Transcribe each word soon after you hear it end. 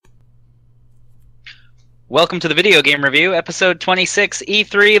Welcome to the Video Game Review, episode 26,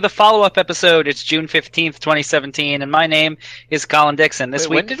 E3, the follow-up episode. It's June 15th, 2017, and my name is Colin Dixon. This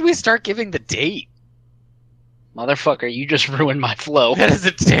week... When did we start giving the date? Motherfucker, you just ruined my flow. That is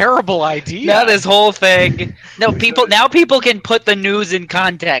a terrible idea. Now this whole thing... No, people can put the news in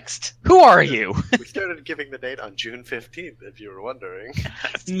context. Who are you? We started giving the date on June 15th, if you were wondering.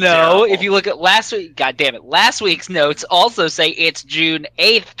 No, if you look at last week... God damn it. Last week's notes also say it's June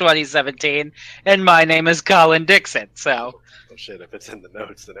 8th, 2017, and my name is Colin Dixon, so... Oh shit, if it's in the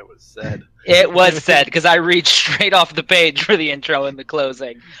notes, then it was said. It was said, because I read straight off the page for the intro and the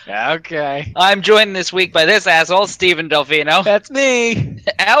closing. Okay. I'm joined this week by this asshole, Steven Delfino. That's me.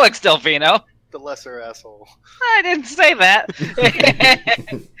 Alex Delfino. The lesser asshole. I didn't say that.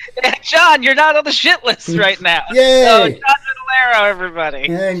 John, you're not on the shit list right now. Yay! So, John Vidalero, everybody.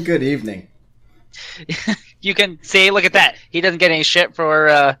 And good evening. You can see, look at that. He doesn't get any shit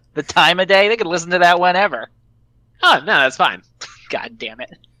for the time of day. They can listen to that whenever. Oh, no, that's fine. God damn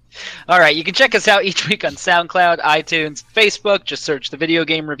it. All right, you can check us out each week on SoundCloud, iTunes, Facebook. Just search the Video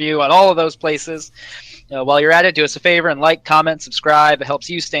Game Review on all of those places. While you're at it, do us a favor and like, comment, subscribe. It helps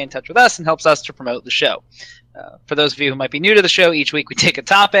you stay in touch with us and helps us to promote the show. For those of you who might be new to the show, each week we take a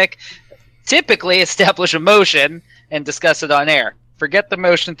topic, typically establish a motion, and discuss it on air. Forget the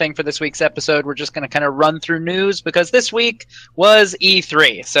motion thing for this week's episode. We're just going to kind of run through news because this week was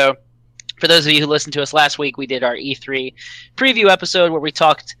E3. So for those of you who listened to us last week, we did our E3 preview episode where we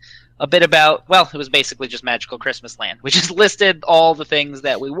talked a bit about, well, it was basically just Magical Christmas Land. We just listed all the things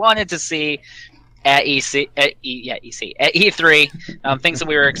that we wanted to see at E3, things that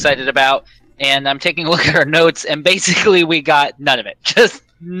we were excited about. And I'm taking a look at our notes, and basically we got none of it. Just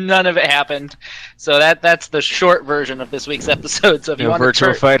none of it happened. So that's the short version of this week's episode. So if you want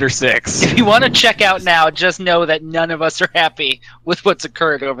Virtua Fighter 6. If you want to check out now, just know that none of us are happy with what's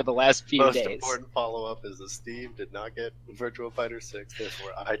occurred over the last few Most days. important follow-up is that Steve did not get Virtua Fighter 6,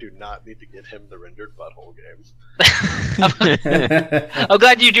 therefore I do not need to get him the rendered butthole game. I'm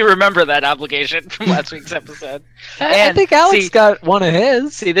glad you do remember that obligation from last week's episode. I think Alex got one of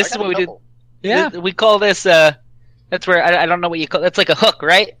his. See, this is what we do. Yeah. We call this, that's where, I don't know what you call, that's like a hook,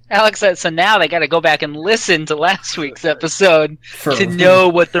 right? Alex said, so now they got to go back and listen to last week's episode to know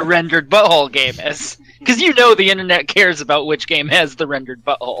what the rendered butthole game is. Because you know the internet cares about which game has the rendered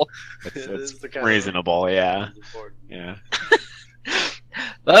butthole. It's reasonable, yeah. Yeah.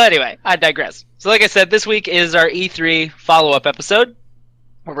 Well, anyway, I digress. So like I said, this week is our E3 follow-up episode,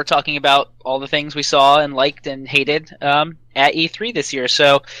 where we're talking about all the things we saw and liked and hated at E3 this year.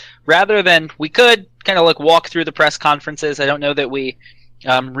 So rather than, we could kind of walk through the press conferences. I don't know that we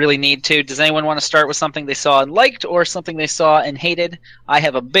really need to. Does anyone want to start with something they saw and liked or something they saw and hated? I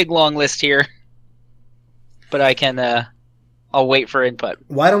have a big long list here, but I can, I'll wait for input.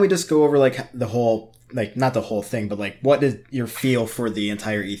 Why don't we just go over the whole, not the whole thing, but what is your feel for the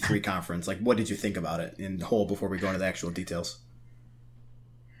entire E3 conference? What did you think about it in whole before we go into the actual details?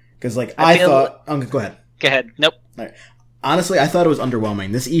 Because I thought, go ahead. Go ahead. Nope. All right. Honestly, I thought it was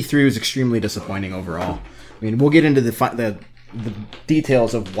underwhelming. This E3 was extremely disappointing overall. I mean, we'll get into the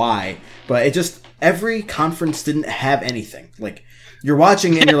details of why, but it just, every conference didn't have anything. You're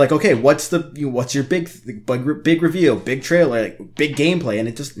watching and you're like, okay, what's your big reveal, big trailer, big gameplay, and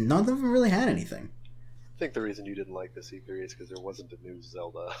it just, none of them really had anything. I think the reason you didn't like this E3 is because there wasn't a new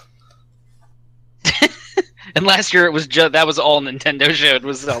Zelda. And last year it was that was all Nintendo showed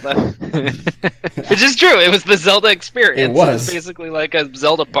was Zelda. Which is true. It was the Zelda experience. It was basically like a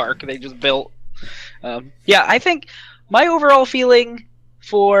Zelda park they just built. Yeah, I think my overall feeling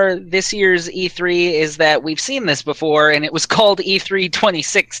for this year's E3 is that we've seen this before, and it was called E3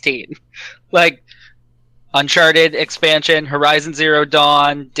 2016. Uncharted expansion, Horizon Zero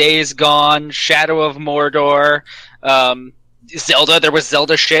Dawn, Days Gone, Shadow of Mordor, Zelda. There was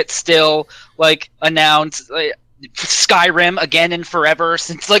Zelda shit still announced. Skyrim again and forever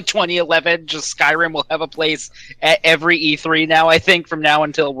since 2011. Just Skyrim will have a place at every E3 now. I think from now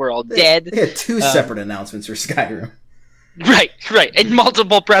until we're all dead. They had two separate announcements for Skyrim. Right, and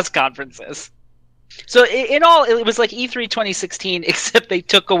multiple press conferences. So in all, it was like E3 2016, except they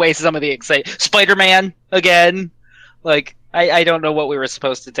took away some of the excitement. Spider-Man again. I don't know what we were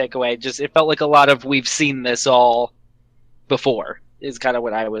supposed to take away. Just it felt like a lot of we've seen this all before is kind of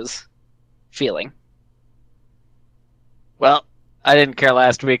what I was feeling. Well, I didn't care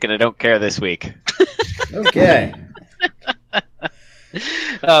last week, and I don't care this week. Okay.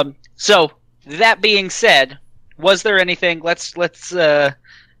 So that being said, was there anything? Let's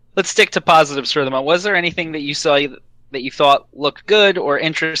stick to positives for the moment. Was there anything that you saw that you thought looked good or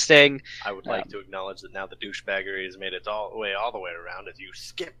interesting. I would like to acknowledge that now the douchebaggery has made it all the way around as you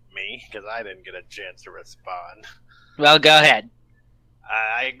skipped me because I didn't get a chance to respond. Well, go ahead.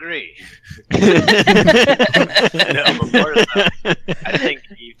 I agree. No, before that, I think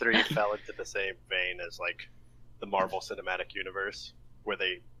E3 fell into the same vein as like the Marvel Cinematic Universe, where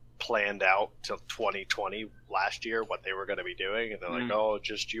they planned out till 2020 last year what they were going to be doing, and they're like, "Oh,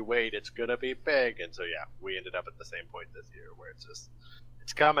 just you wait, it's going to be big." And so yeah, we ended up at the same point this year where it's just,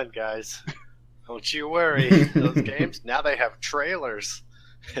 it's coming, guys. Don't you worry. Those games now they have trailers.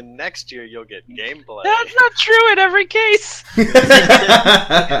 And next year you'll get gameplay. That's not true in every case.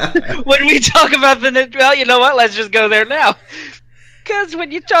 When we talk about well, you know what? Let's just go there now. Because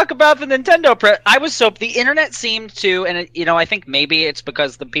when you talk about the Nintendo the internet seemed to, and I think maybe it's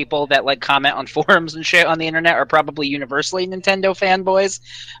because the people that like comment on forums and shit on the internet are probably universally Nintendo fanboys,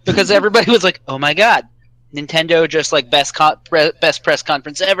 because everybody was like, "Oh my god, Nintendo just like best press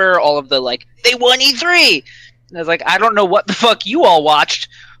conference ever." All of the like, they won E3. And I was like, I don't know what the fuck you all watched,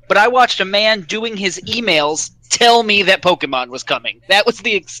 but I watched a man doing his emails tell me that Pokemon was coming. That was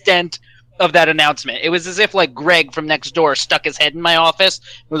the extent of that announcement. It was as if like Greg from next door stuck his head in my office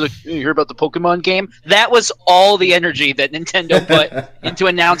and was like, "Hey, you hear about the Pokemon game?" That was all the energy that Nintendo put into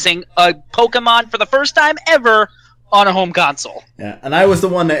announcing a Pokemon for the first time ever on a home console. Yeah, and I was the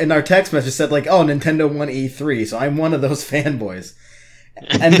one that in our text message said like, "Oh, Nintendo won E3," so I'm one of those fanboys.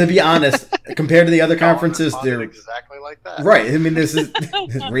 And to be honest, compared to the other conferences, they're exactly like that. Right. I mean, this is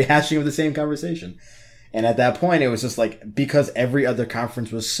rehashing of the same conversation. And at that point, it was just like, because every other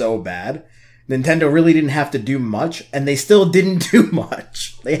conference was so bad, Nintendo really didn't have to do much, and they still didn't do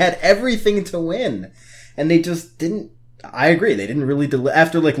much. They had everything to win, and they just didn't. I agree. They didn't really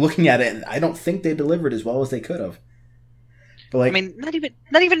after like looking at it, I don't think they delivered as well as they could have. But like, I mean, not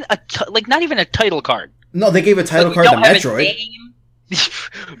even a title card. No, they gave a title card to Metroid.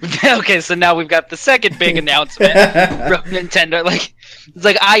 Okay, so now we've got the second big announcement from Nintendo. Like, it's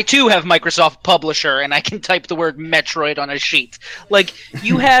like, I too have Microsoft Publisher, and I can type the word Metroid on a sheet. Like,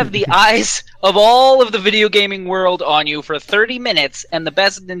 you have the eyes of all of the video gaming world on you for 30 minutes, and the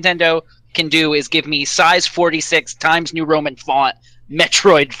best Nintendo can do is give me size 46 Times New Roman font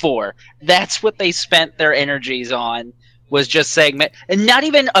Metroid 4. That's what they spent their energies on, was just saying, and not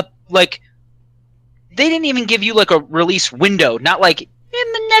even a, like, they didn't even give you like a release window, not like in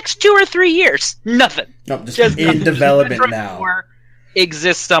the next 2 or 3 years. Nothing. No, just in nothing. Development now.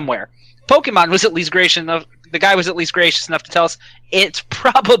 Exists somewhere. Pokemon was at least gracious enough. The guy was at least gracious enough to tell us it's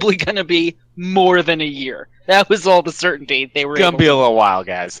probably going to be more than a year. That was all the certainty they were. Gonna be a little while,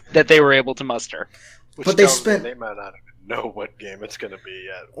 guys. That they were able to muster. But they spent. They might not even know what game it's going to be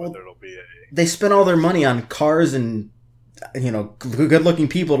yet. Whether it'll be a. They spent all their money on cars and good-looking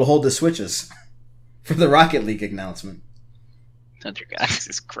people to hold the Switches. For the Rocket League announcement. Oh, dear God.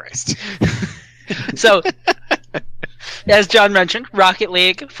 Jesus Christ. So, as John mentioned, Rocket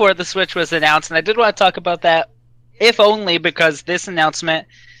League for the Switch was announced, and I did want to talk about that, if only because this announcement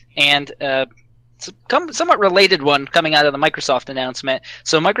and somewhat related one coming out of the Microsoft announcement.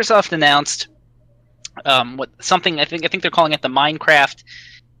 So Microsoft announced something, I think they're calling it the Minecraft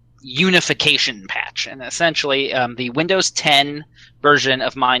unification patch, and essentially the Windows 10 version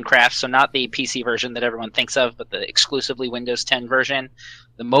of Minecraft, so not the PC version that everyone thinks of, but the exclusively Windows 10 version,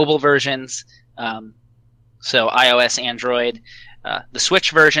 the mobile versions, so iOS, Android, the Switch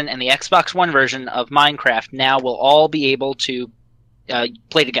version, and the Xbox One version of Minecraft now will all be able to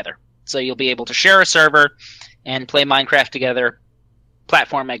play together. So you'll be able to share a server and play Minecraft together,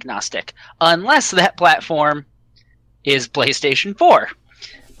 platform agnostic, unless that platform is PlayStation 4.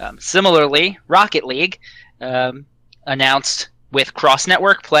 Similarly, Rocket League announced with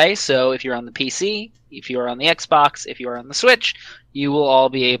cross-network play, so if you're on the PC, if you're on the Xbox, if you're on the Switch, you will all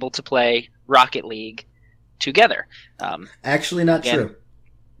be able to play Rocket League together. Actually, not true.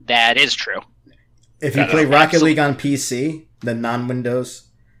 That is true. If you play Rocket League on PC, the non-Windows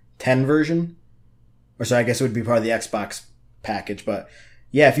 10 version, or so I guess it would be part of the Xbox package, but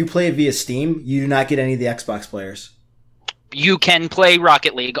yeah, if you play it via Steam, you do not get any of the Xbox players. You can play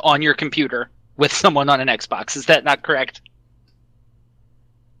Rocket League on your computer with someone on an Xbox. Is that not correct?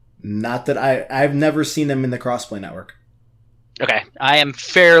 Not that I've never seen them in the crossplay network. Okay. I am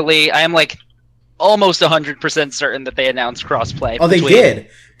like almost 100% certain that they announced crossplay. Oh, they did,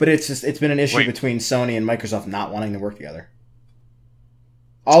 but it's been an issue between Sony and Microsoft not wanting to work together.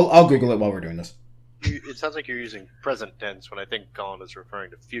 I'll Google it while we're doing this. It sounds like you're using present tense when I think Colin is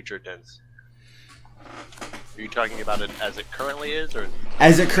referring to future tense. Are you talking about it as it currently is, or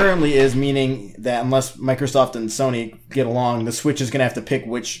as it currently is, meaning that unless Microsoft and Sony get along, the Switch is going to have to pick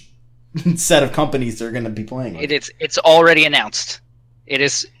which set of companies that are going to be playing with. It's already announced. It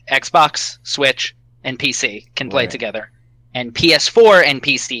is Xbox, Switch, and PC can play together. And PS4 and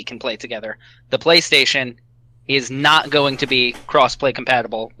PC can play together. The PlayStation is not going to be cross-play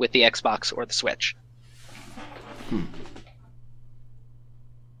compatible with the Xbox or the Switch.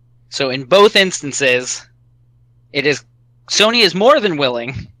 So in both instances, Sony is more than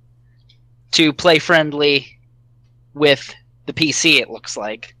willing to play friendly with the PC, it looks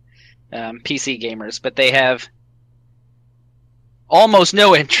like, PC gamers, but they have almost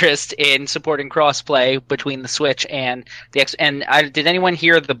no interest in supporting crossplay between the Switch and the X. And did anyone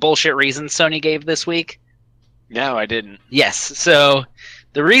hear the bullshit reason Sony gave this week? No, I didn't. Yes. So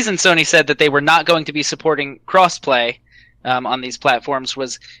the reason Sony said that they were not going to be supporting crossplay on these platforms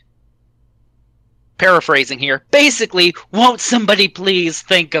was, paraphrasing here, basically, won't somebody please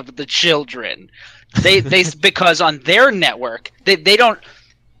think of the children? They because on their network,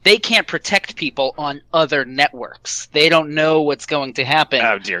 they can't protect people on other networks. They don't know what's going to happen.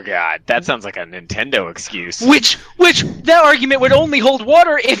 Oh dear God, that sounds like a Nintendo excuse. Which that argument would only hold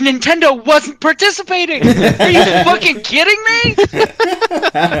water if Nintendo wasn't participating. Are you fucking kidding me?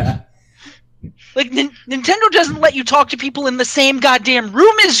 Like, Nintendo doesn't let you talk to people in the same goddamn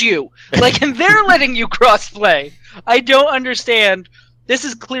room as you. Like, and they're letting you crossplay. I don't understand. This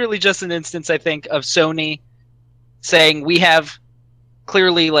is clearly just an instance, I think, of Sony saying we have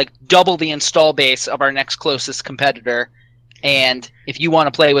clearly, like, double the install base of our next closest competitor, and if you want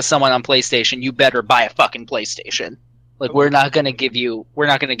to play with someone on PlayStation, you better buy a fucking PlayStation. Like, we're not gonna give you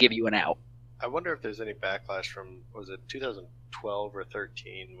an out. I wonder if there's any backlash from, was it 2012 or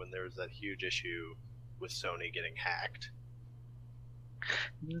 13 when there was that huge issue with Sony getting hacked?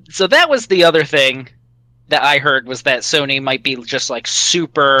 So that was the other thing that I heard, was that Sony might be just like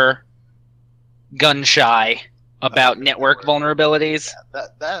super gun shy about network vulnerabilities. Yeah,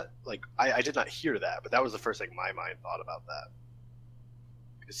 that like I did not hear that, but that was the first thing my mind thought about that.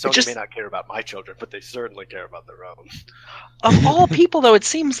 Sony may not care about my children, but they certainly care about their own. Of all people, though, it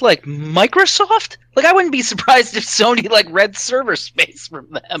seems like Microsoft. Like, I wouldn't be surprised if Sony read server space from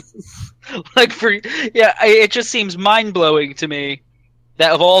them. It just seems mind blowing to me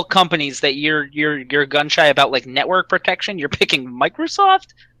that of all companies that you're gun shy about, like, network protection, you're picking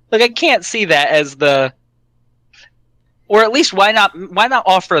Microsoft. Like, I can't see that as the, or at least why not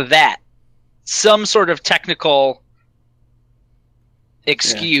offer that some sort of technical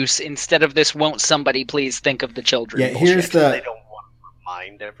excuse instead of this, won't somebody please think of the children? Yeah, here's the. They don't want to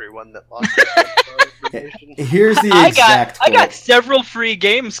remind everyone that lost their information. Here's the exact. I got several free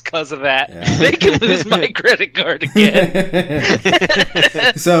games because of that. Yeah. They can lose my credit card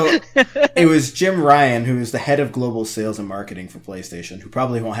again. So it was Jim Ryan, who is the head of global sales and marketing for PlayStation, who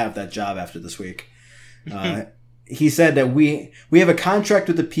probably won't have that job after this week. He said that we have a contract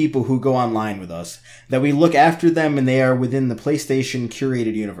with the people who go online with us, that we look after them and they are within the PlayStation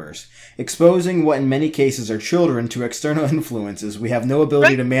curated universe. Exposing what in many cases are children to external influences we have no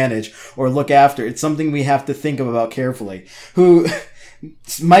ability to manage or look after. It's something we have to think about carefully.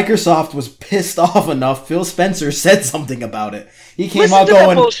 Microsoft was pissed off enough. Phil Spencer said something about it. He came out going,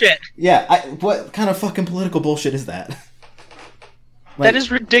 that bullshit. Yeah, what kind of fucking political bullshit is that? That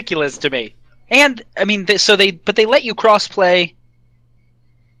is ridiculous to me. And I mean, they let you crossplay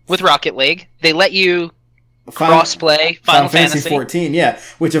with Rocket League. They let you crossplay Final Fantasy 14, yeah.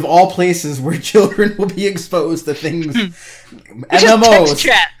 Which of all places where children will be exposed to things, MMOs, text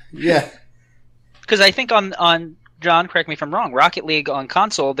chat. Yeah. Because I think on John, correct me if I'm wrong, Rocket League on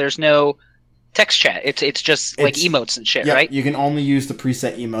console, there's no text chat. It's just like emotes and shit, right? You can only use the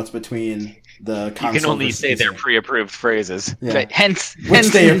preset emotes between the console. You can only say their pre-approved phrases. Yeah. Right. Hence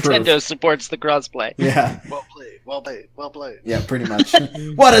Nintendo supports the crossplay. Yeah. Well played. Yeah, pretty much.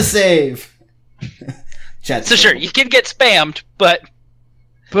 What a save! So sure, you can get spammed, but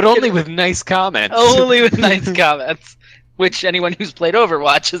only with nice comments. Only with nice comments, which anyone who's played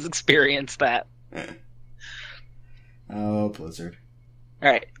Overwatch has experienced that. Oh, Blizzard.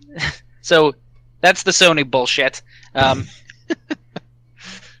 All right. So that's the Sony bullshit.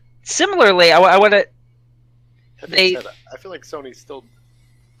 Similarly, I want to. I feel like Sony still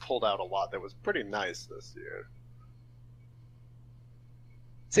pulled out a lot that was pretty nice this year.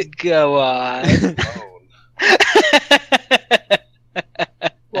 Go on.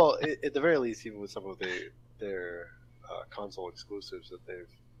 Well, at the very least, even with some of their console exclusives that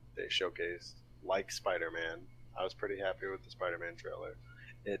they showcased, like Spider-Man, I was pretty happy with the Spider-Man trailer.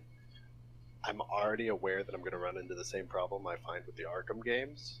 I'm already aware that I'm going to run into the same problem I find with the Arkham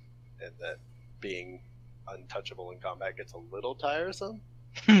games, and that being untouchable in combat gets a little tiresome.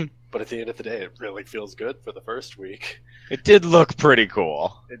 But at the end of the day, it really feels good for the first week. It did look pretty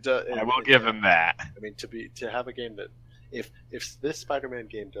cool. It does. I will give him that. I mean, to have a game that, if this Spider-Man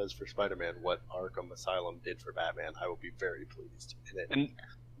game does for Spider-Man what Arkham Asylum did for Batman, I will be very pleased. And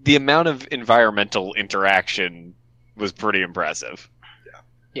the amount of environmental interaction was pretty impressive.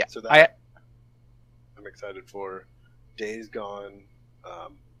 Yeah. So that I'm excited for. Days Gone.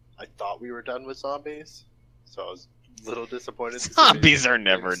 I thought we were done with zombies, so I was a little disappointed. Zombies are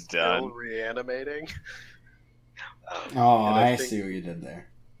never Still done. reanimating. Oh, and I think see what you did there.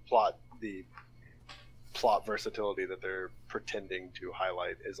 the plot versatility that they're pretending to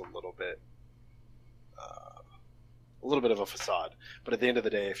highlight is a little bit of a facade. But at the end of the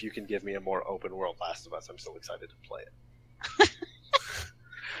day, if you can give me a more open world Last of Us, I'm still excited to play it.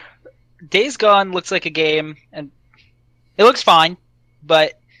 Days Gone looks like a game, and it looks fine,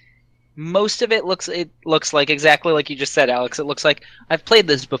 but most of it looks like exactly like you just said, Alex. It looks like I've played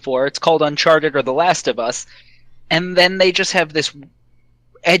this before. It's called Uncharted or The Last of Us, and then they just have this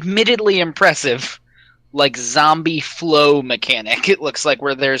admittedly impressive like zombie flow mechanic. It looks like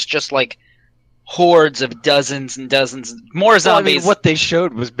where there's just like hordes of dozens and dozens more zombies. Well, I mean, what they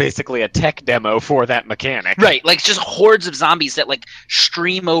showed was basically a tech demo for that mechanic. Right, like just hordes of zombies that like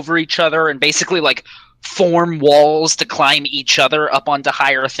stream over each other and basically like form walls to climb each other up onto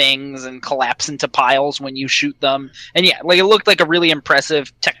higher things and collapse into piles when you shoot them. And yeah, like it looked like a really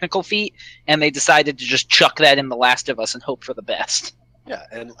impressive technical feat, and they decided to just chuck that in The Last of Us and hope for the best. Yeah,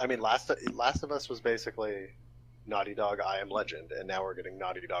 and I mean, Last of Us was basically Naughty Dog I Am Legend, and now we're getting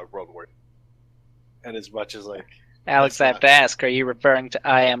Naughty Dog World War. And as much as like Alex, I have to ask, are you referring to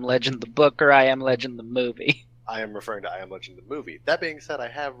I Am Legend the book or I Am Legend the movie? I am referring to I Am Legend the movie. That being said, I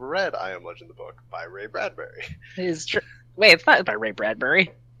have read I Am Legend the book by Ray Bradbury. It's true. Wait, it's not by Ray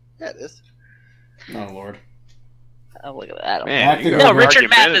Bradbury. Yeah, it is. Oh Lord. Oh, look at that. Man, you No, are Richard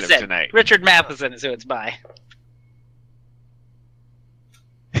argumentative Matheson. tonight. Richard Matheson is who it's by.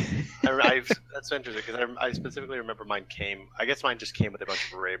 That's interesting because I specifically remember mine came. I guess mine just came with a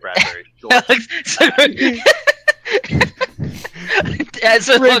bunch of Ray Bradbury shorts.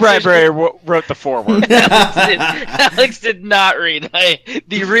 So Ray Bradbury wrote the foreword. Alex did not read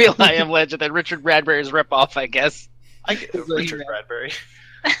the real I Am Legend and Richard Bradbury's ripoff, I guess. I get Richard Bradbury.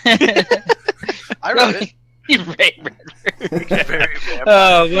 I read it. Ray Bradbury.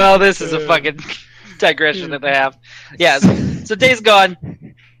 Oh, well, this is a fucking digression that they have. Yeah, so Days Gone.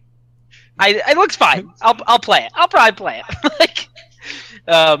 It looks fine. I'll play it. I'll probably play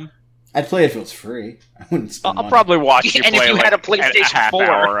it. I'd play it if it was free. I wouldn't spend I'll money. probably watch you And play if you like had a PlayStation a half 4.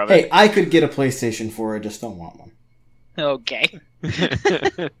 hour of Hey, I could get a PlayStation 4. I just don't want one. Okay.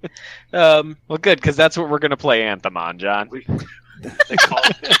 it. Well, good, because that's what we're going to play Anthem on, John.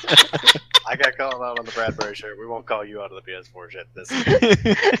 I got called out on the Bradbury shirt. We won't call you out of the PS4 shit this.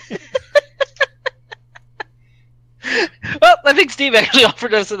 Well, I think Steve actually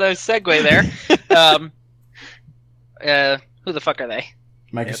offered us a nice segue there. Who the fuck are they?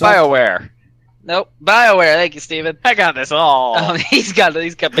 Microsoft. BioWare. Nope, BioWare. Thank you, Steven. I got this all. He's got.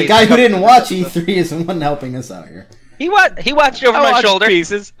 The guy who didn't watch E3 is the one helping us out here. He watched over I my watched shoulder.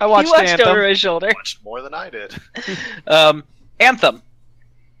 pieces. I watched He watched Anthem. over his shoulder. Much more than I did. Anthem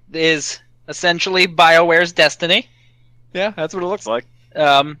is essentially BioWare's Destiny. Yeah, that's what it looks like.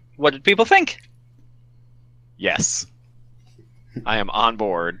 What did people think? Yes. I am on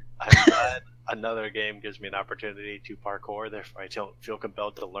board. I'm glad another game gives me an opportunity to parkour, therefore I don't feel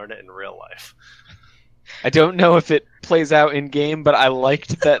compelled to learn it in real life. I don't know if it plays out in game, but I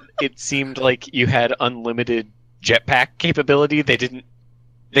liked that it seemed like you had unlimited jetpack capability.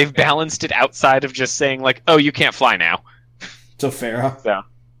 They've balanced it outside of just saying like, oh, you can't fly now. So Farah. So.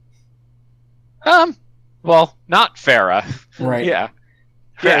 Well, not Farah. Right. Yeah.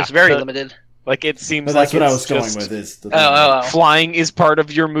 Yeah, it's very so, limited. Like it seems But like that's what I it's was going just- with. Is the Oh. Flying is part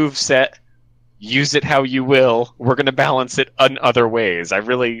of your move set. Use it how you will. We're going to balance it in other ways. I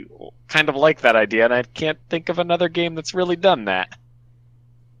really kind of like that idea, and I can't think of another game that's really done that.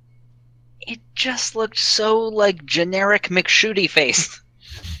 It just looked so like generic McShooty face.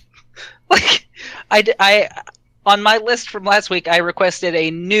 Like I on my list from last week, I requested a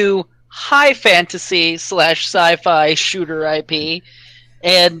new high fantasy / sci-fi shooter IP,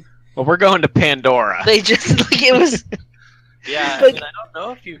 and Well, we're going to Pandora. they just like it was. Yeah, Like- and I don't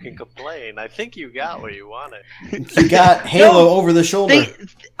know if you can complain. I think you got what you wanted. You got Halo over the shoulder.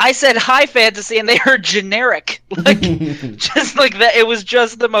 I said high fantasy, and they heard generic. Like just like that. It was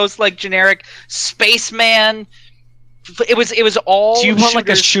just the most like generic spaceman. It was all. Do you want like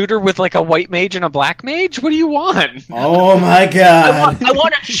a shooters. shooter with like a white mage and a black mage? What do you want? Oh my god. I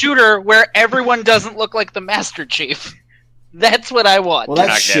want a shooter where everyone doesn't look like the Master Chief. That's what I want. Well, that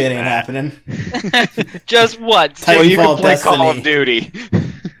not shit getting ain't that. happening. Just once. Titanfall Well, you can play Call Destiny. of Duty.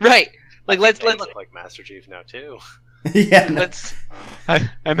 Right. Like let's They look like Master Chief now too. Yeah, no. let's I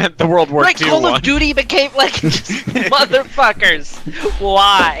meant the World War right. II Call one. of Duty became like just motherfuckers.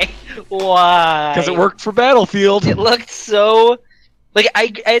 Why? Why? Because it worked for Battlefield. It looked so like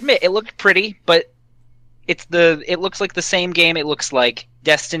I admit it looked pretty, but it looks like the same game. It looks like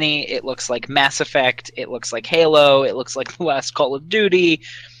Destiny. It looks like Mass Effect. It looks like Halo. It looks like the last Call of Duty.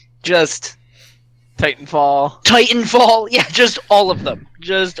 Just Titanfall. Titanfall. Yeah, just all of them.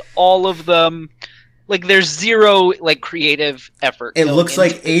 Just all of them. Like there's zero like creative effort. It going looks into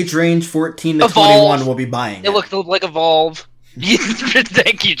like age range 14 to Evolve. 21 will be buying It looked like Evolve.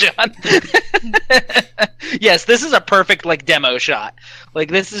 Thank you, John. Yes, this is a perfect like demo shot. Like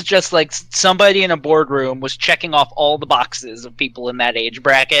this is just like somebody in a boardroom was checking off all the boxes of people in that age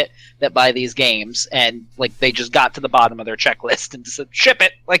bracket that buy these games, and like they just got to the bottom of their checklist and said, "Ship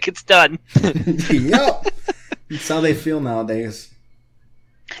it, like it's done." Yep. That's how they feel nowadays.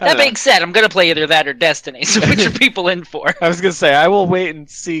 That being said, I'm gonna play either that or Destiny. So which are people in for? I was gonna say I will wait and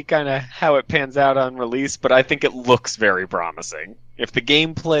see kind of how it pans out on release, but I think it looks very promising. If the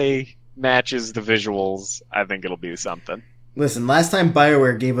gameplay matches the visuals, I think it'll be something. Listen, last time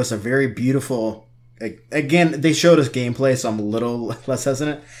BioWare gave us a very beautiful... Again, they showed us gameplay, so I'm a little less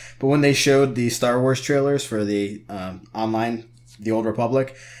hesitant. But when they showed the Star Wars trailers for the online, The Old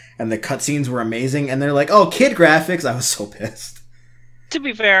Republic, and the cutscenes were amazing, and they're like, oh, kid graphics, I was so pissed. To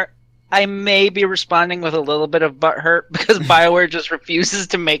be fair, I may be responding with a little bit of butthurt because BioWare just refuses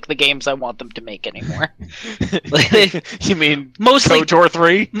to make the games I want them to make anymore. Like, You mean mostly, KOTOR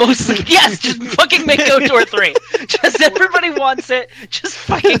 3? yes, just fucking make KOTOR 3. Just everybody wants it. Just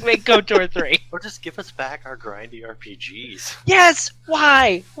fucking make KOTOR 3. Or just give us back our grindy RPGs. Yes.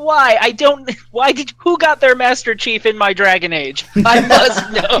 Why? Why? I don't. Why did? Who got their Master Chief in my Dragon Age? I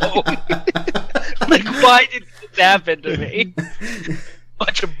must know. Like, why did this happen to me?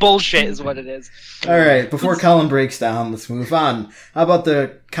 Bunch of bullshit is what it is. All right, before Colin breaks down, let's move on. How about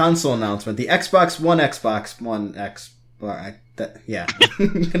the console announcement? The Xbox One X. Yeah,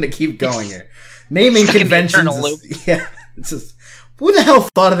 I'm gonna keep going here. Naming Stuck in the conventions. eternal loop. Yeah, it's just who the hell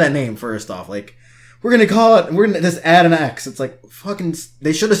thought of that name? First off, like we're gonna call it. We're gonna just add an X. It's like fucking.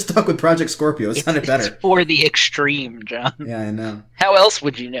 They should have stuck with Project Scorpio. It sounded better. It's for the extreme, John. Yeah, I know. How else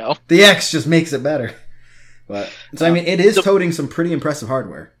would you know? The X just makes it better. But so I mean, it is toting some pretty impressive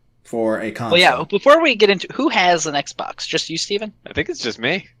hardware for a console. Well, yeah. Before we get into who has an Xbox, just you, Steven? I think it's just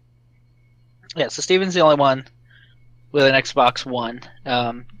me. Yeah. So Steven's the only one with an Xbox One.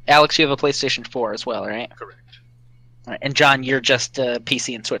 Alex, you have a PlayStation 4 as well, right? Correct. All right. And John, you're just a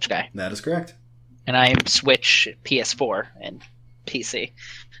PC and Switch guy, That is correct. and I am Switch, PS4, and PC.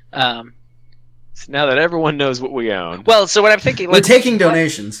 So now that everyone knows what we own. Well, so what I'm thinking, We're like, taking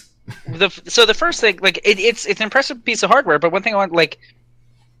donations. so the first thing, like, it's an impressive piece of hardware, but one thing I want, like,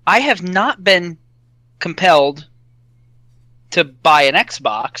 I have not been compelled to buy an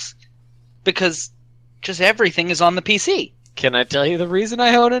Xbox because just everything is on the PC. Can I tell you the reason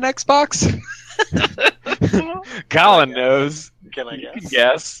I own an Xbox? Colin knows. Can I You can guess?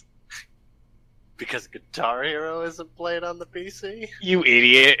 guess. Because Guitar Hero isn't played on the PC? You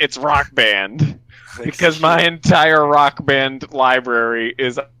idiot. It's Rock Band. Because my entire Rock Band library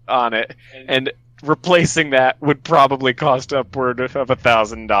is on it. And replacing that would probably cost upward of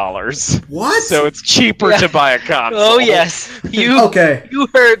 $1,000. What? So it's cheaper to buy a console. Oh yes, you Okay. you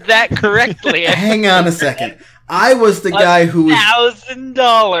heard that correctly. Hang on a second. I was the guy who was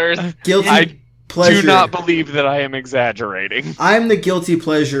 $1,000. guilty I pleasure. do not believe that I am exaggerating. I'm the guilty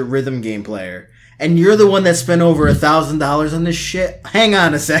pleasure rhythm game player, and you're the one that spent over $1,000 on this shit. Hang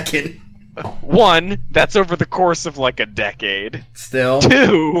on a second. One, that's over the course of like a decade. Still,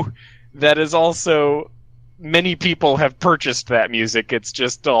 Two, that is also many people have purchased that music. It's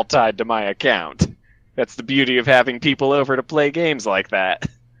just all tied to my account. That's the beauty of having people over to play games like that.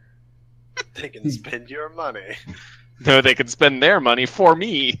 They can spend your money. No, they can spend their money for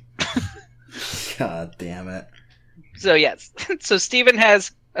me. God damn it. So yes, so Steven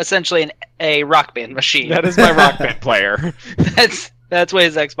has essentially a Rock Band machine. That is my Rock Band player. That's what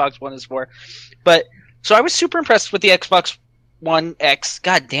his Xbox One is for. But so I was super impressed with the Xbox One X.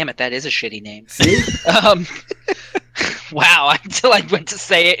 God damn it, that is a shitty name. See? Wow, until I went to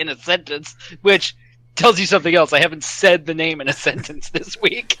say it in a sentence, which tells you something else. I haven't said the name in a sentence this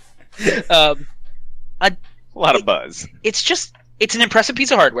week. A lot of buzz. It's an impressive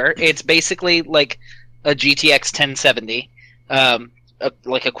piece of hardware. It's basically like a GTX 1070,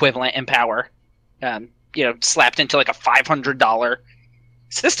 like equivalent in power. Slapped into like a $500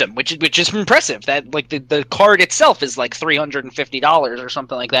 system, which is impressive. That like the card itself is like $350 or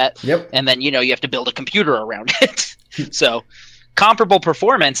something like that. Yep. And then you have to build a computer around it. So comparable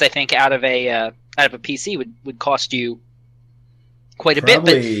performance, I think, out of a PC would cost you quite a bit.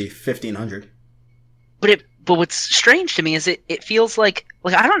 Probably $1,500. But what's strange to me is it feels like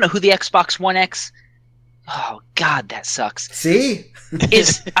I don't know who the Xbox One X. Oh God, that sucks. See,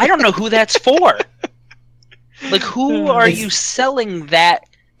 I don't know who that's for. Like, who are you selling that?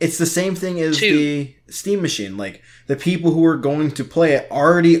 It's the same thing as the Steam machine. Like, the people who are going to play it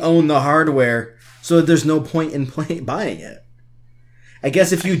already own the hardware, so there's no point in buying it. I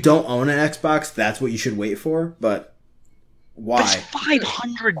guess if you don't own an Xbox, that's what you should wait for. But why? It's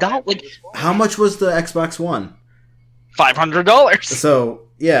 $500. Like, how much was the Xbox One? $500. So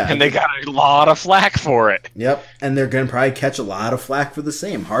yeah, And they got a lot of flack for it. Yep, and they're going to probably catch a lot of flack for the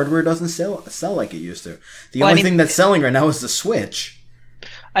same. Hardware doesn't sell like it used to. The only thing that's selling right now is the Switch.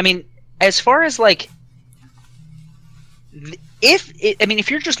 I mean, as far as like, if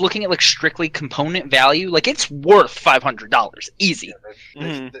you're just looking at like strictly component value, like it's worth $500 easy.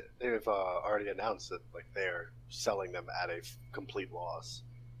 Yeah, they've already announced that like they're selling them at a complete loss.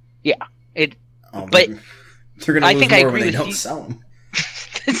 Yeah, But they're going to lose think I more agree when they with don't you. sell them.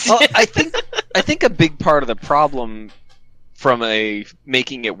 Well, I think a big part of the problem from a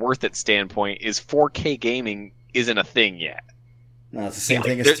making it worth it standpoint is 4K gaming isn't a thing yet. No, it's the same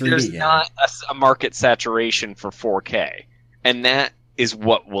thing as There- 3D There's gaming. not a market saturation for 4K, and that is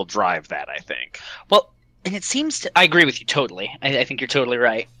what will drive that, I think. Well, and it seems I agree with you totally. I think you're totally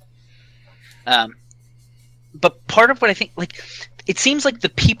right. But part of what I think, like, it seems like the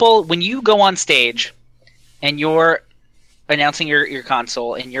people, when you go on stage and you're announcing your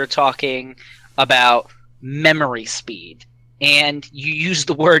console and you're talking about memory speed and you use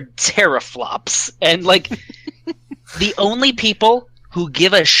the word teraflops and like the only people who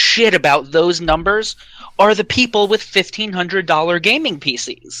give a shit about those numbers are the people with $1,500 gaming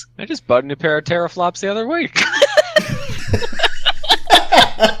PCs. I just bought a new pair of teraflops the other week.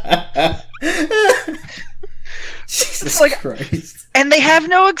 Jesus like- Christ. And they have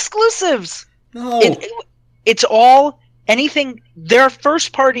no exclusives. No. It's all anything. Their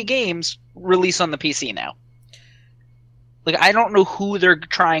first party games release on the PC now. Like, I don't know who they're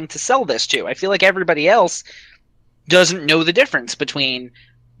trying to sell this to. I feel like everybody else doesn't know the difference between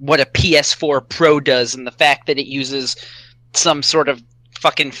what a PS4 Pro does and the fact that it uses some sort of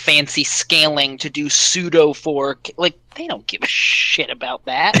fucking fancy scaling to do pseudo 4K. Like, they don't give a shit about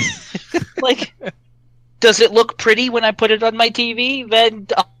that. Like, does it look pretty when I put it on my TV? Then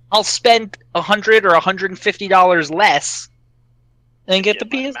I'll spend $100 or $150 less and get the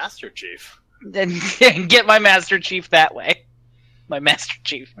PS. Master Chief. And get my Master Chief that way. My Master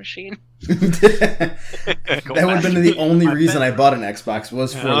Chief machine. That would have been the only reason I bought an Xbox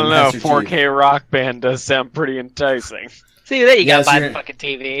was for I don't the know, Master 4K Chief. Rock Band does sound pretty enticing. See, there you Yes, go. Buy you're- the fucking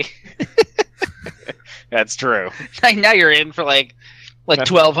TV. That's true. Now you're in for like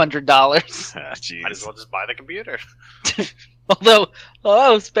 $1,200. Ah, jeez. Might as well just buy the computer.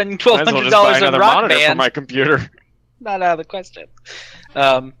 Although, spending Might as well just buy $1,200 on another Rock monitor for Band, my computer. not out of the question.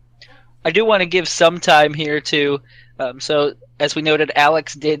 I do want to give some time here to. So, as we noted,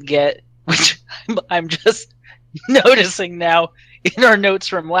 Alex did get, which I'm just noticing now in our notes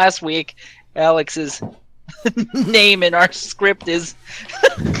from last week, Alex's name in our script is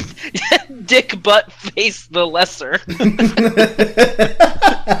Dick Butt Face the Lesser.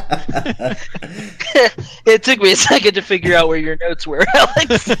 It took me a second to figure out where your notes were,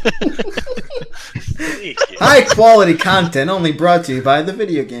 Alex. High quality content only brought to you by the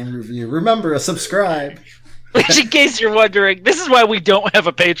Video Game Review. Remember, subscribe. Which, in case you're wondering, this is why we don't have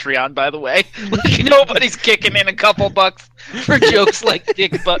a Patreon, by the way. Like, nobody's kicking in a couple bucks for jokes like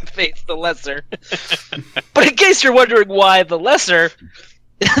Dick Butt Face the Lesser. But in case you're wondering why the Lesser,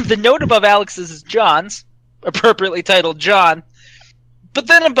 the note above Alex's is John's, appropriately titled John. But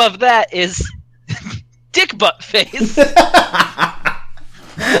then above that is Dick Butt Face. I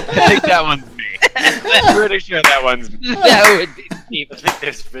think that one's me. I'm pretty sure that one's me. That would be I Steven. think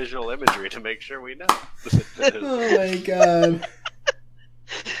there's visual imagery to make sure we know. Oh my god.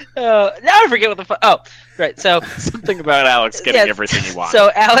 Now I forget what the fuck. Oh, right. So, Something about Alex getting Yes. everything he wants. So,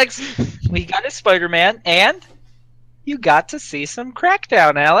 Alex, we got a Spider-Man, and you got to see some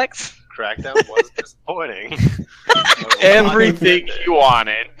Crackdown, Alex. Crackdown was disappointing. Everything you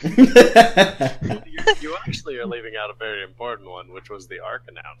wanted. You actually are leaving out a very important one, which was the ARC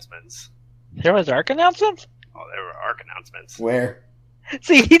announcements. There was ARC announcements? Oh, there were ARC announcements. Where?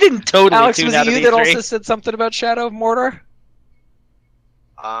 See, he didn't totally Alex, tune was out it of you that E3. also said something about Shadow of Mordor?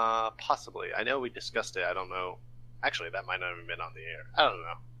 Possibly. I know we discussed it. I don't know. Actually, that might not have been on the air. I don't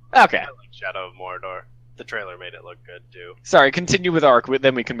know. Okay. I like Shadow of Mordor. The trailer made it look good too. Sorry, continue with Ark,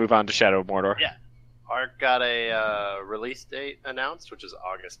 then we can move on to Shadow of Mordor. Yeah. Ark got a release date announced, which is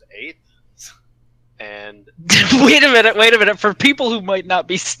August 8th. And Wait a minute. For people who might not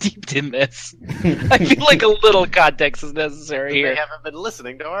be steeped in this, I feel like a little context is necessary they here. haven't been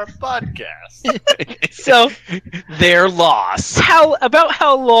listening to our podcast. So, They're lost. about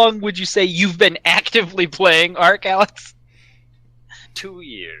how long would you say you've been actively playing Ark, Alex? 2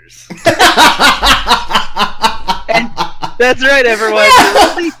 years. And that's right, everyone.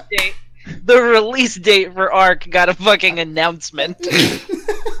 The release date for Ark got a fucking announcement.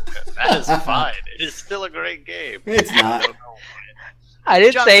 That is fine. It is still a great game. It's not. I don't know why. I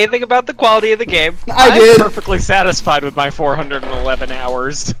didn't say anything about the quality of the game. I I'm did. perfectly satisfied with my 411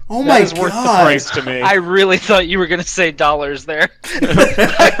 hours. Oh That my is worth the God. price to me. I really thought you were going to say dollars there.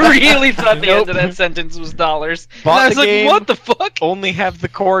 I really thought the end of that sentence was dollars. Bought And I was the like, game. what the fuck? Only have the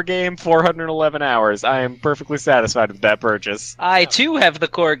core game, 411 hours. I am perfectly satisfied with that purchase. I too have the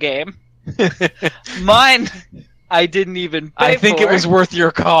core game. Mine, I didn't even pay I think for. it was worth your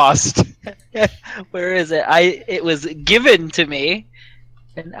cost. Where is it? It was given to me,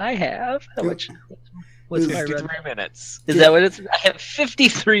 and I have how much? What's my 53 run? minutes. Is that what it's? I have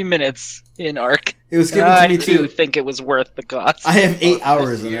 53 minutes in Ark. It was given I to me do too. think it was worth the cost. I have 8 Both hours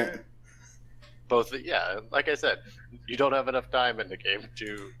this in year. it. Both, yeah, like I said, you don't have enough time in the game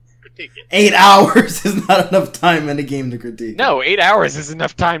to critique it. 8 hours is not enough time in a game to critique. No, 8 hours is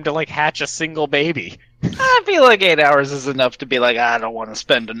enough time to hatch a single baby. I feel like 8 hours is enough to be like, I don't want to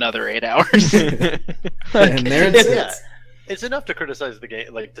spend another 8 hours. And there it Yeah. sits. It's enough to criticize the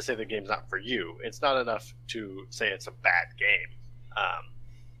game, like to say the game's not for you. It's not enough to say it's a bad game.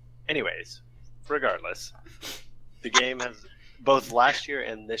 Anyways, regardless, the game has both last year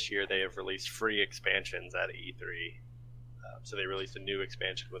and this year they have released free expansions at E3. So they released a new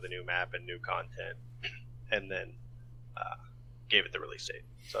expansion with a new map and new content, and then gave it the release date.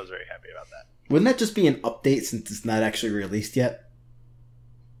 So I was very happy about that. Wouldn't that just be an update since it's not actually released yet?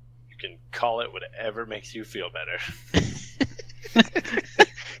 You can call it whatever makes you feel better.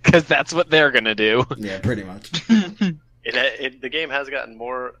 Because that's what they're going to do. Yeah, pretty much. The game has gotten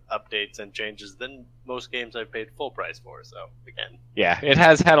more updates and changes than most games I've paid full price for. So again, Yeah, it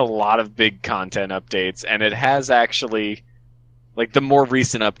has had a lot of big content updates, and it has actually, the more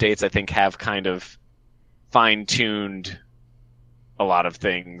recent updates, I think, have kind of fine-tuned a lot of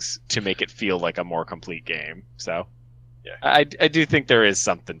things to make it feel like a more complete game. So, Yeah. I do think there is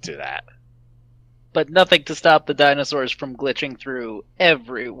something to that. But nothing to stop the dinosaurs from glitching through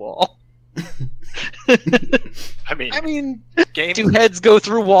every wall. I mean, games. Do heads go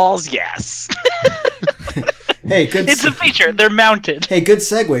through walls? Yes. Hey, good. It's a feature. They're mounted. Hey, good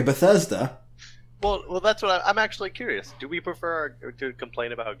segue. Bethesda. Well, that's what I'm actually curious. Do we prefer to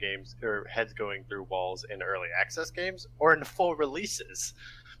complain about games or heads going through walls in early access games or in full releases?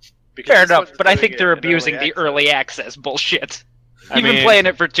 Because Fair this one's enough, but I doing think it they're in abusing the access. early access bullshit. I You've been mean, playing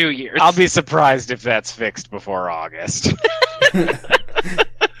it for 2 years. I'll be surprised if that's fixed before August.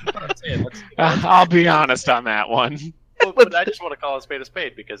 I'll be honest on that one. But I just want to call a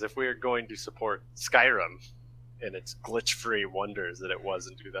spade because if we're going to support Skyrim and its glitch-free wonders that it was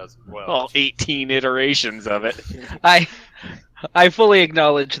in 2012, All 18 iterations of it. I fully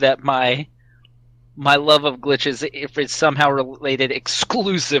acknowledge that my love of glitches, if it's somehow related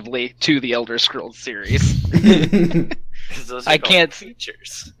exclusively to the Elder Scrolls series. 'cause those I are called can't-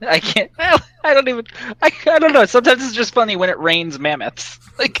 features. I can't. Well, I don't know. Sometimes it's just funny when it rains mammoths.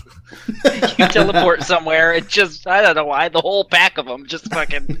 Like you teleport somewhere, it just I don't know why the whole pack of them just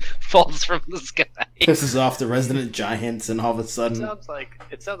fucking falls from the sky. Pisses off the resident giants, and all of a sudden,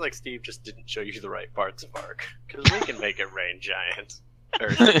 It sounds like Steve just didn't show you the right parts of Ark because we can make it rain giants or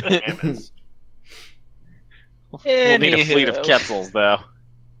mammoths. We'll need a fleet of Anywho. Quetzals, though.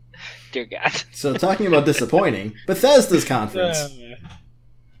 Dear God. so talking about disappointing, Bethesda's conference.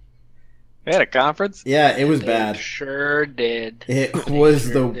 They had a conference? Yeah, it was They bad. Sure did. It was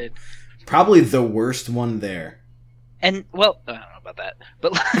Sure did. probably the worst one there. And well, I don't know about that,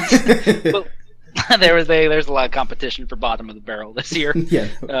 but there's a lot of competition for bottom of the barrel this year. Yeah,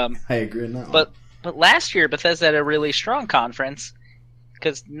 Um, I agree on that one. but last year Bethesda had a really strong conference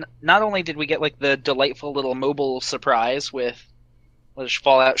because not only did we get the delightful little mobile surprise with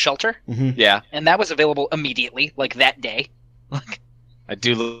Fallout Shelter, Mhm. Yeah. and that was available immediately, that day. I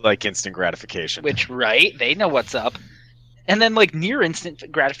do like instant gratification. Which right, they know what's up. And then near instant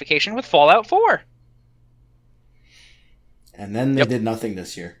gratification with Fallout 4. And then they Yep. did nothing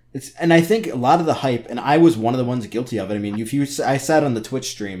this year. And I think a lot of the hype, and I was one of the ones guilty of it. I mean, I sat on the Twitch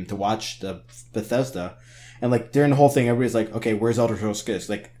stream to watch the Bethesda, And like during the whole thing, everybody's like, okay, where's Elder Scrolls 6?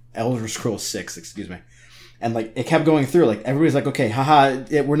 Like Elder Scrolls 6, excuse me. And like it kept going through. Like everybody's like, okay, haha,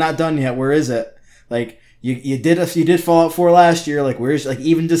 we're not done yet. Where is it? Like you did Fallout 4 last year. Like where's like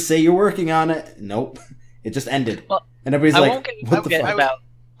even just say you're working on it? Nope, it just ended. Well, and everybody's I like, won't get, what the fuck?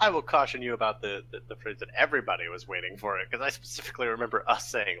 I will caution you about the phrase that everybody was waiting for it, because I specifically remember us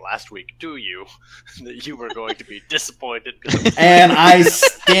saying last week, "Do you?" that you were going to be disappointed. And I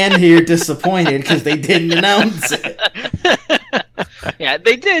stand here disappointed because they didn't announce it. Yeah,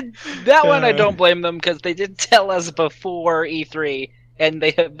 they did. That one I don't blame them, because they did tell us before E3, and they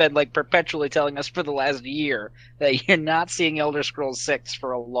have been like perpetually telling us for the last year that you're not seeing Elder Scrolls 6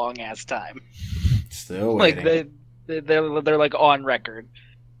 for a long ass time. Still waiting. Like they're like on record.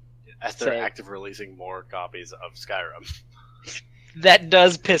 As they're active releasing more copies of Skyrim. That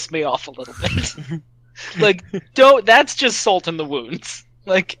does piss me off a little bit. Like, that's just salt in the wounds.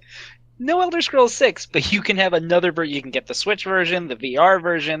 Like, no Elder Scrolls 6, but you can have another version. You can get the Switch version, the VR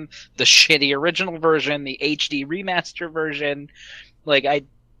version, the shitty original version, the HD remaster version. Like,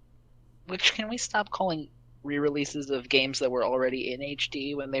 can we stop calling re-releases of games that were already in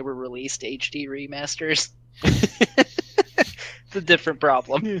HD when they were released HD remasters? It's a different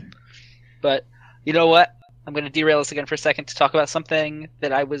problem. But you know what? I'm going to derail this again for a second to talk about something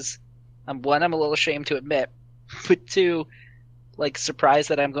that I'm a little ashamed to admit, but two, like surprised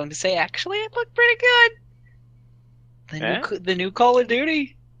that I'm going to say actually it looked pretty good. The new Call of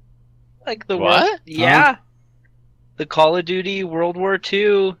Duty, like the what? Yeah, the Call of Duty World War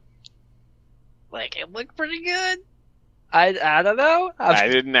II. Like it looked pretty good. I don't know. I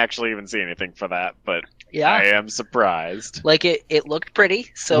didn't actually even see anything for that, but yeah, I am surprised. Like it looked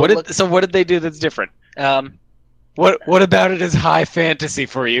pretty. So what did they do that's different? What about it is high fantasy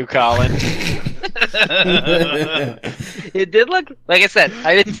for you, Colin? It did look, like I said,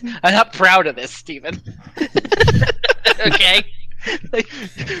 I'm not proud of this, Steven. Okay? But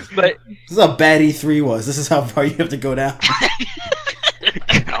this is how bad E3 was. This is how far you have to go down.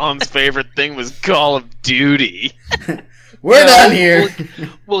 Colin's favorite thing was Call of Duty. We're done here.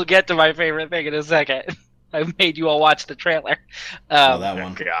 We'll get to my favorite thing in a second. I made you all watch the trailer. That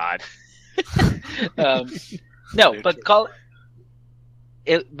one. God. No, but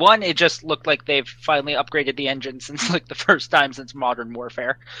it just looked like they've finally upgraded the engine since like the first time since Modern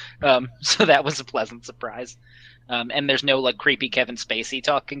Warfare. So that was a pleasant surprise. And there's no like creepy Kevin Spacey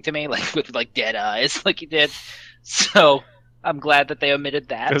talking to me like with like dead eyes like he did. So I'm glad that they omitted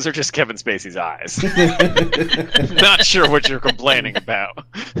that. Those are just Kevin Spacey's eyes. Not sure what you're complaining about.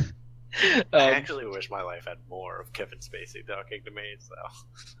 I actually wish my life had more of Kevin Spacey talking to me, so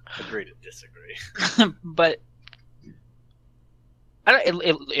agree to disagree. But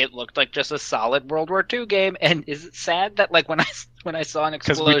it looked like just a solid World War II game, and is it sad that like when I saw an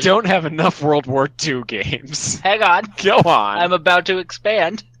explosion? Because we don't have enough World War II games. Hang on, go on. I'm about to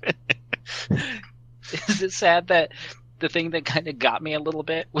expand. Is it sad that the thing that kind of got me a little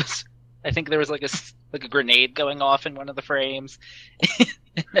bit was I think there was like a grenade going off in one of the frames. And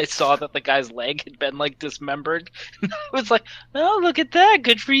I saw that the guy's leg had been like dismembered. And I was like, "Oh, look at that!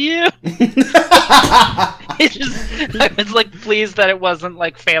 Good for you." I was like pleased that it wasn't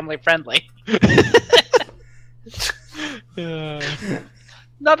like family friendly.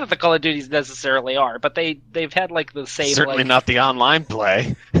 Not that the Call of Duties necessarily are, but they've had like the same. Certainly not the online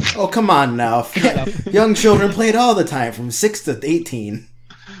play. Oh come on now! Young children play it all the time, from 6 to 18.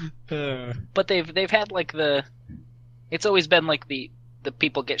 But they've had like it's always been like the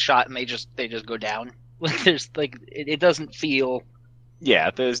people get shot and they just go down. Like there's like it doesn't feel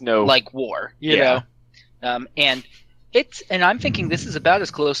there's no like war, you know. And I'm thinking this is about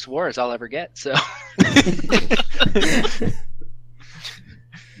as close to war as I'll ever get. So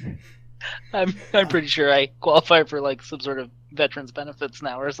I'm pretty sure I qualify for like some sort of veterans benefits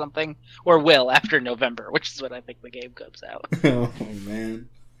now or something, or will after November, which is when I think the game comes out. Oh man.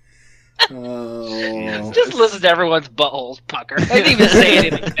 Oh. Just listen to everyone's buttholes pucker. I didn't even say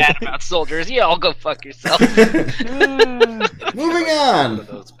anything bad about soldiers. You all go fuck yourself. Moving on. For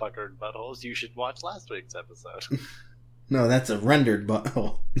those puckered buttholes, you should watch last week's episode. No, that's a rendered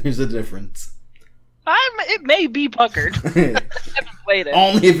butthole. There's a difference. It may be puckered. I haven't played it.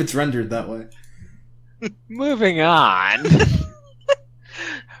 Only if it's rendered that way. Moving on.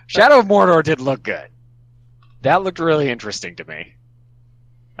 Shadow of Mordor did look good. That looked really interesting to me.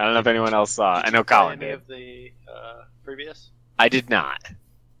 I don't know if anyone else saw it. I know Colin did. did. Of the previous? I did not.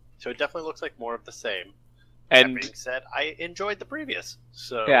 So it definitely looks like more of the same. And that being said, I enjoyed the previous,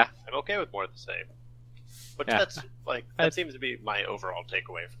 so yeah. I'm okay with more of the same. But that seems to be my overall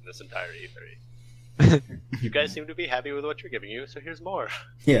takeaway from this entire E3. You guys seem to be happy with what you're giving you, so here's more.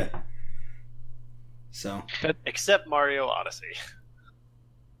 Yeah. So Except Mario Odyssey.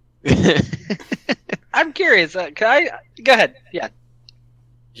 I'm curious. Can I go ahead? Yeah.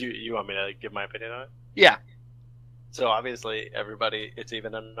 You want me to give my opinion on it? Yeah. So obviously, everybody, it's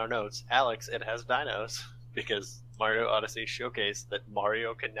even in our notes. Alex, it has dinos because Mario Odyssey showcased that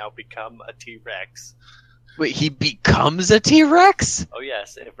Mario can now become a T-Rex. Wait, he becomes a T-Rex? Oh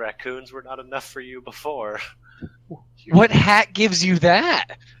yes, if raccoons were not enough for you before. What hat gives you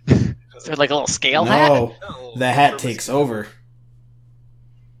that? Is there like a little scale hat? no, the hat takes over.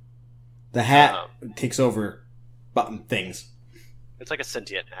 The hat takes over button things. It's like a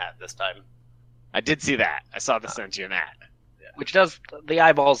sentient hat this time. I did see that. I saw the sentient hat. Which does the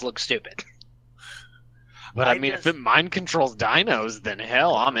eyeballs look stupid? But I mean, if it mind controls dinos, then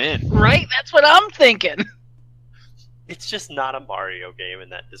hell, I'm in. Right? That's what I'm thinking. It's just not a Mario game,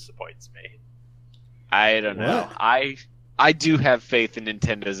 and that disappoints me. I don't know. What? I do have faith in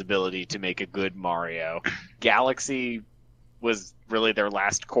Nintendo's ability to make a good Mario. Galaxy was really their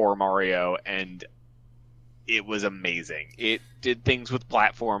last core Mario, and it was amazing. It did things with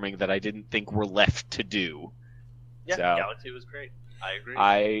platforming that I didn't think were left to do. Yeah, So, Galaxy was great. I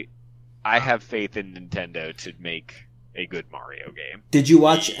agree. I have faith in Nintendo to make a good Mario game. Did you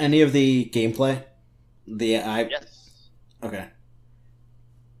watch any of the gameplay? Yes. Okay.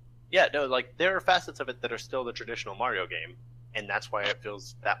 Yeah, no, like, there are facets of it that are still the traditional Mario game, and that's why it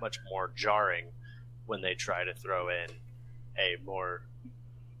feels that much more jarring when they try to throw in a more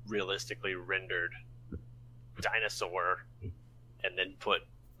realistically rendered dinosaur and then put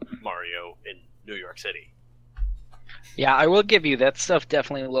Mario in New York City. Yeah, I will give you that stuff.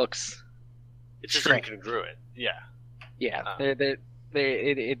 Definitely looks. It's just Strange. incongruent. Yeah. Yeah,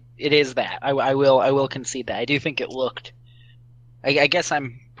 it is that. I will concede that. I do think it looked. I guess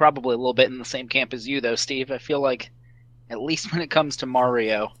I'm probably a little bit in the same camp as you, though, Steve. I feel like, at least when it comes to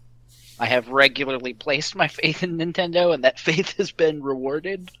Mario, I have regularly placed my faith in Nintendo, and that faith has been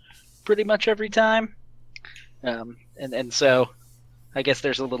rewarded pretty much every time. And so, I guess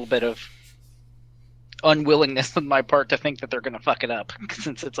there's a little bit of unwillingness on my part to think that they're going to fuck it up,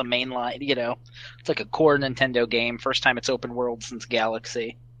 since it's a mainline, it's like a core Nintendo game. First time it's open world since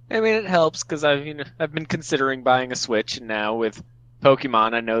Galaxy. I mean, it helps because I've been considering buying a Switch, and now with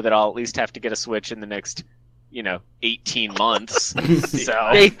Pokemon, I know that I'll at least have to get a Switch in the next, 18 months.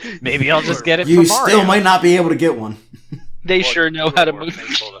 So maybe I'll just get it You for Mario. still might not be able to get one. They sure know how to more move.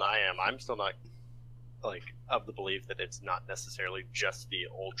 faithful than I am. I'm still not of the belief that it's not necessarily just the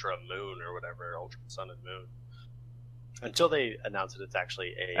Ultra Moon or whatever, Ultra Sun and Moon. Until they announce that it's actually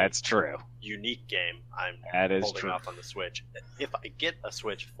a That's true. unique game, I'm That is holding true. off on the Switch. If I get a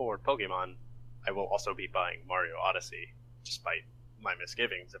Switch for Pokemon, I will also be buying Mario Odyssey, despite my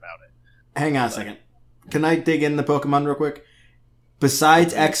misgivings about it. Hang on a second. Can I dig in the Pokemon real quick?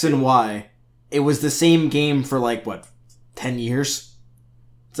 Besides X and Y, it was the same game for 10 years?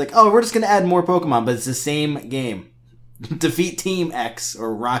 It's like, oh, we're just going to add more Pokemon, but it's the same game. Defeat Team X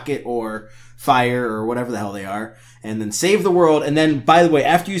or Rocket or Fire or whatever the hell they are, and then save the world, and then, by the way,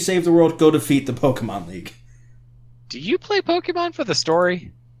 after you save the world, go defeat the Pokemon League. Do you play Pokemon for the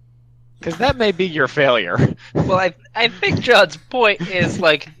story? Because that may be your failure. Well, I think John's point is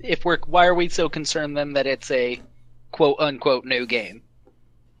why are we so concerned then that it's a quote unquote new game?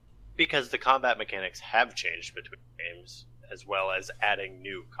 Because the combat mechanics have changed between games, as well as adding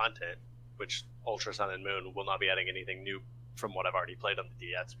new content, which Ultra Sun and Moon will not be adding anything new from what I've already played on the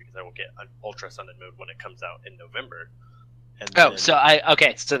DS, because I will get an Ultra Sun and Moon when it comes out in November. And so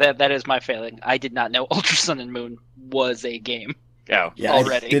that is my failing. I did not know Ultra Sun and Moon was a game. Oh, Yeah,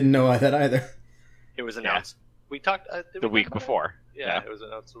 Already. I didn't know that either. it was announced. We talked the week before. Yeah, it was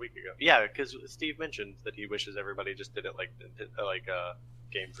announced a week ago. Yeah, because Steve mentioned that he wishes everybody just did it like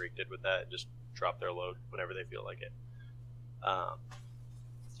Game Freak did with that, and just drop their load whenever they feel like it.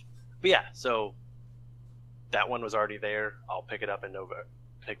 But yeah, so that one was already there. I'll pick it up in November.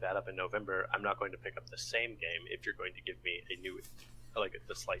 Pick that up in November. I'm not going to pick up the same game if you're going to give me a new,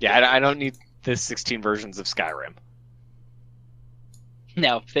 the slight. Yeah, I don't need the 16 versions of Skyrim.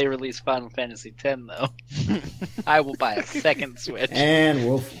 Now, if they release Final Fantasy X, though, I will buy a second Switch. And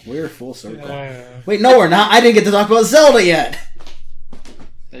we're full circle. Wait, no, we're not. I didn't get to talk about Zelda yet.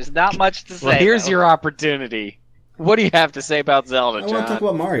 There's not much to say. Well, here's though. your opportunity. What do you have to say about Zelda, I John? want to talk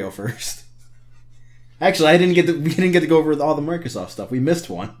about Mario first. Actually, we didn't get to go over all the Microsoft stuff. We missed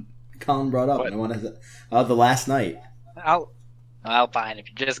one. Colin brought up, and I wanted the last night. I'll fine if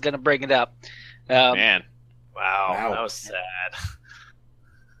you're just gonna bring it up. Man. Wow, Wow. that was sad.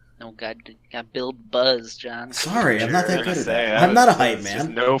 Oh God, got build buzz, John. Sorry, I'm not that good at that. That I'm not a was hype just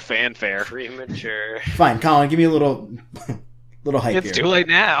man. no fanfare. Premature. Fine, Colin, give me a little Little hype It's here. too late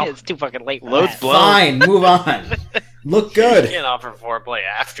now. It's too fucking late. For Load's that. blown. Fine, move on. Look You good. can't offer foreplay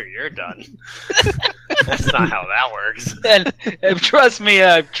after you're done. That's not how that works. And trust me,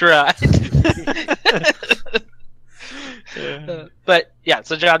 I've tried. But yeah,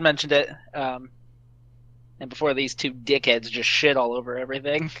 so John mentioned it. And before these two dickheads just shit all over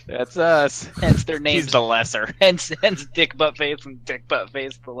everything, That's us. hence their He's names. the lesser. hence Dick Buttface and Dick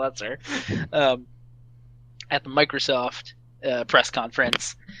Buttface the lesser. At the Microsoft press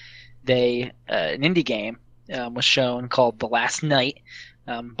conference, an indie game was shown called The Last Night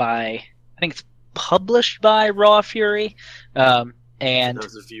by, I think it's published by Raw Fury, and For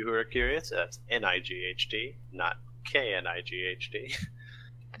those of you who are curious, that's NIGHD, not KNIGHD.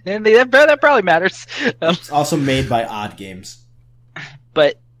 that probably matters. It's also made by Odd Games.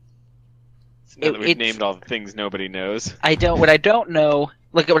 But Now that we've it's- named all the things nobody knows. I don't know.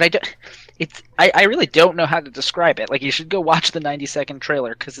 I really don't know how to describe it. Like, you should go watch the 90-second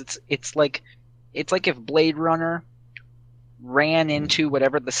trailer, because it's like if Blade Runner ran into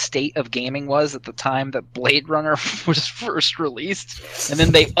whatever the state of gaming was at the time that Blade Runner was first released, and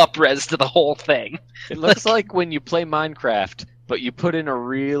then they up-resed the whole thing. It looks like when you play Minecraft, but you put in a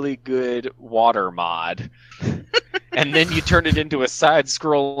really good water mod, and then you turn it into a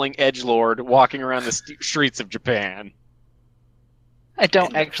side-scrolling edgelord walking around the streets of Japan. I don't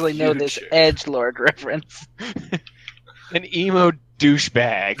In the actually know this future. edgelord reference. An emo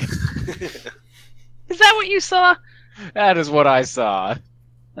douchebag. Is that what you saw? That is what I saw.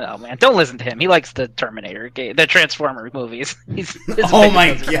 Oh man, don't listen to him. He likes the Terminator game, the Transformer movies. His Oh opinion my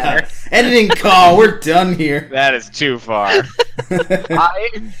doesn't god. matter. Editing call, we're done here. That is too far. I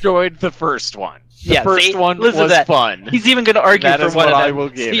enjoyed the first one. The Yeah, first see? one Listen to was that. fun. He's even going to argue That for is one what of I them. will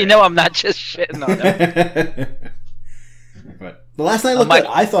give So you it. know I'm not just shitting on him. But the last night looked Mike-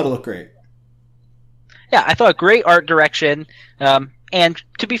 good. I thought it looked great. Yeah, I thought great art direction. And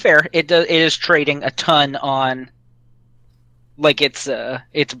to be fair, it is trading a ton on, like, its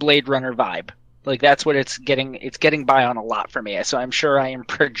Blade Runner vibe. Like, that's what it's getting. It's getting by on a lot for me. So I'm sure I am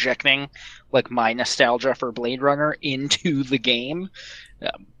projecting, like, my nostalgia for Blade Runner into the game.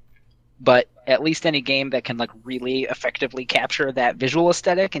 But at least any game that can, like, really effectively capture that visual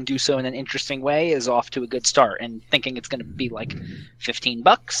aesthetic and do so in an interesting way is off to a good start. And thinking it's going to be like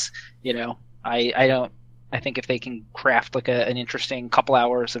 $15, you know, I think if they can craft like an interesting couple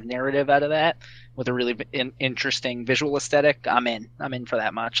hours of narrative out of that with a really interesting visual aesthetic, I'm in. I'm in for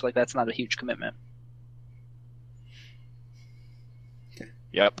that much. Like, that's not a huge commitment.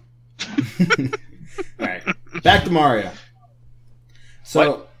 Yep. All right, back to Mario.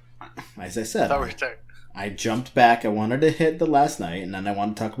 So, as I I said, thought we were talking. I jumped back. I wanted to hit the last night, and then I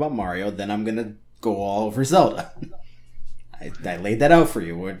wanted to talk about Mario. Then I'm gonna go all over Zelda. I laid that out for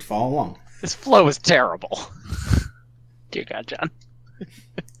you. Would follow along. This flow is terrible. Dear God, John.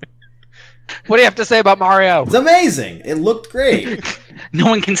 What do you have to say about Mario? It's amazing. It looked great. No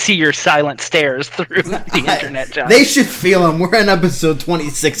one can see your silent stares through the internet, John. They should feel them. We're on episode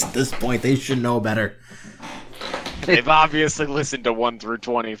 26 at this point. They should know better. They've obviously listened to 1 through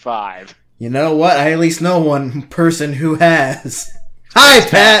 25. You know what? I at least know one person who has. Hi,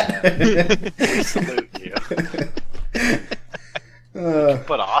 Pat. Salute you.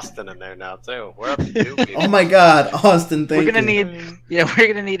 Put Austin in there now too. We're up to 2 people. Oh my God, Austin! Thank we're gonna you.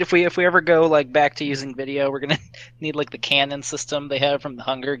 need if we ever go like back to using video, we're gonna need like the canon system they have from the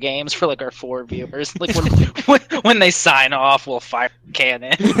Hunger Games for like our 4 viewers. Like when they sign off, we'll fire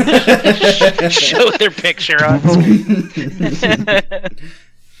canon, show their picture on screen.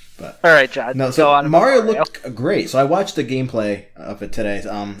 But- All right, John. No, go so on. Mario looked great. So I watched the gameplay of it today.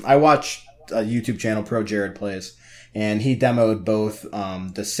 I watched a YouTube channel, Pro Jared Plays, and he demoed both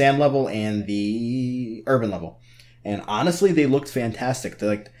the sand level and the urban level. And honestly, they looked fantastic. They're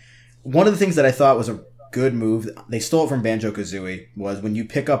like, one of the things that I thought was a good move, they stole it from Banjo-Kazooie, was when you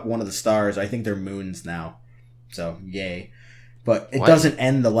pick up one of the stars, I think they're moons now. So, yay. But it What? doesn't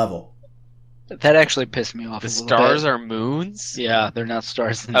end the level. That actually pissed me off. The a little stars bit. are moons? Yeah, they're not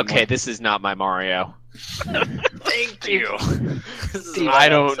stars anymore. Okay, this is not my Mario. Thank you. This is Steve, what I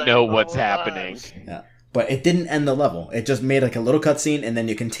I'm don't saying know the what's whole time. happening. But it didn't end the level. It just made like a little cutscene and then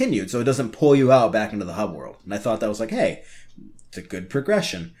you continued, so it doesn't pull you out back into the hub world. And I thought that was like, hey, it's a good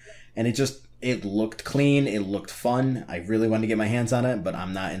progression. And it looked clean, it looked fun. I really wanted to get my hands on it, but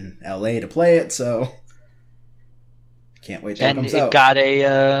I'm not in LA to play it, so can't wait till it And comes it out. got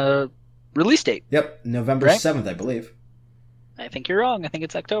a release date. Yep, November Right? 7th, I believe. I think you're wrong. I think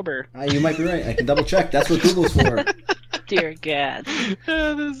it's October. You might be right. I can double check. That's what Google's for. Dear God.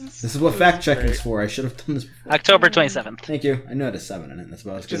 This is what fact checking's for. I should have done this before. October 27th. Thank you. I knew it had a 7 in it. That's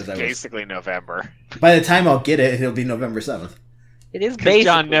about as good Just as I was. basically November. By the time I'll get it, it'll be November 7th. It is 'Cause basically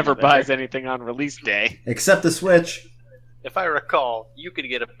John never November. buys anything on release day. Except the Switch. If I recall, you could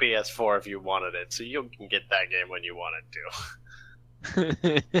get a PS4 if you wanted it, so you can get that game when you wanted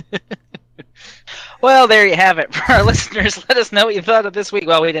to. Well, there you have it. For our listeners, let us know what you thought of this week.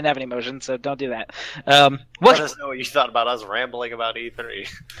 Well, we didn't have any motion, so don't do that. Let What us know what you thought about us rambling about E3.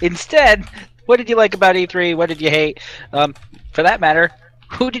 instead? What did you like about E3? What did you hate? For that matter,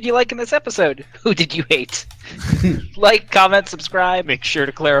 who did you like in this episode? Who did you hate? Like, comment, subscribe, Make sure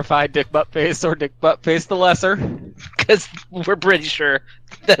to clarify Dick Buttface or Dick Buttface the Lesser. because we're pretty sure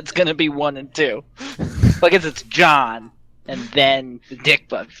that's gonna be 1 and 2. I guess it's John and then the Dick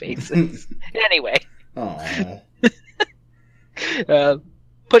Butt faces. Anyway, Aww.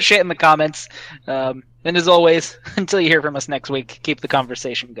 put shit in the comments. And as always, until you hear from us next week, keep the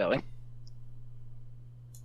conversation going.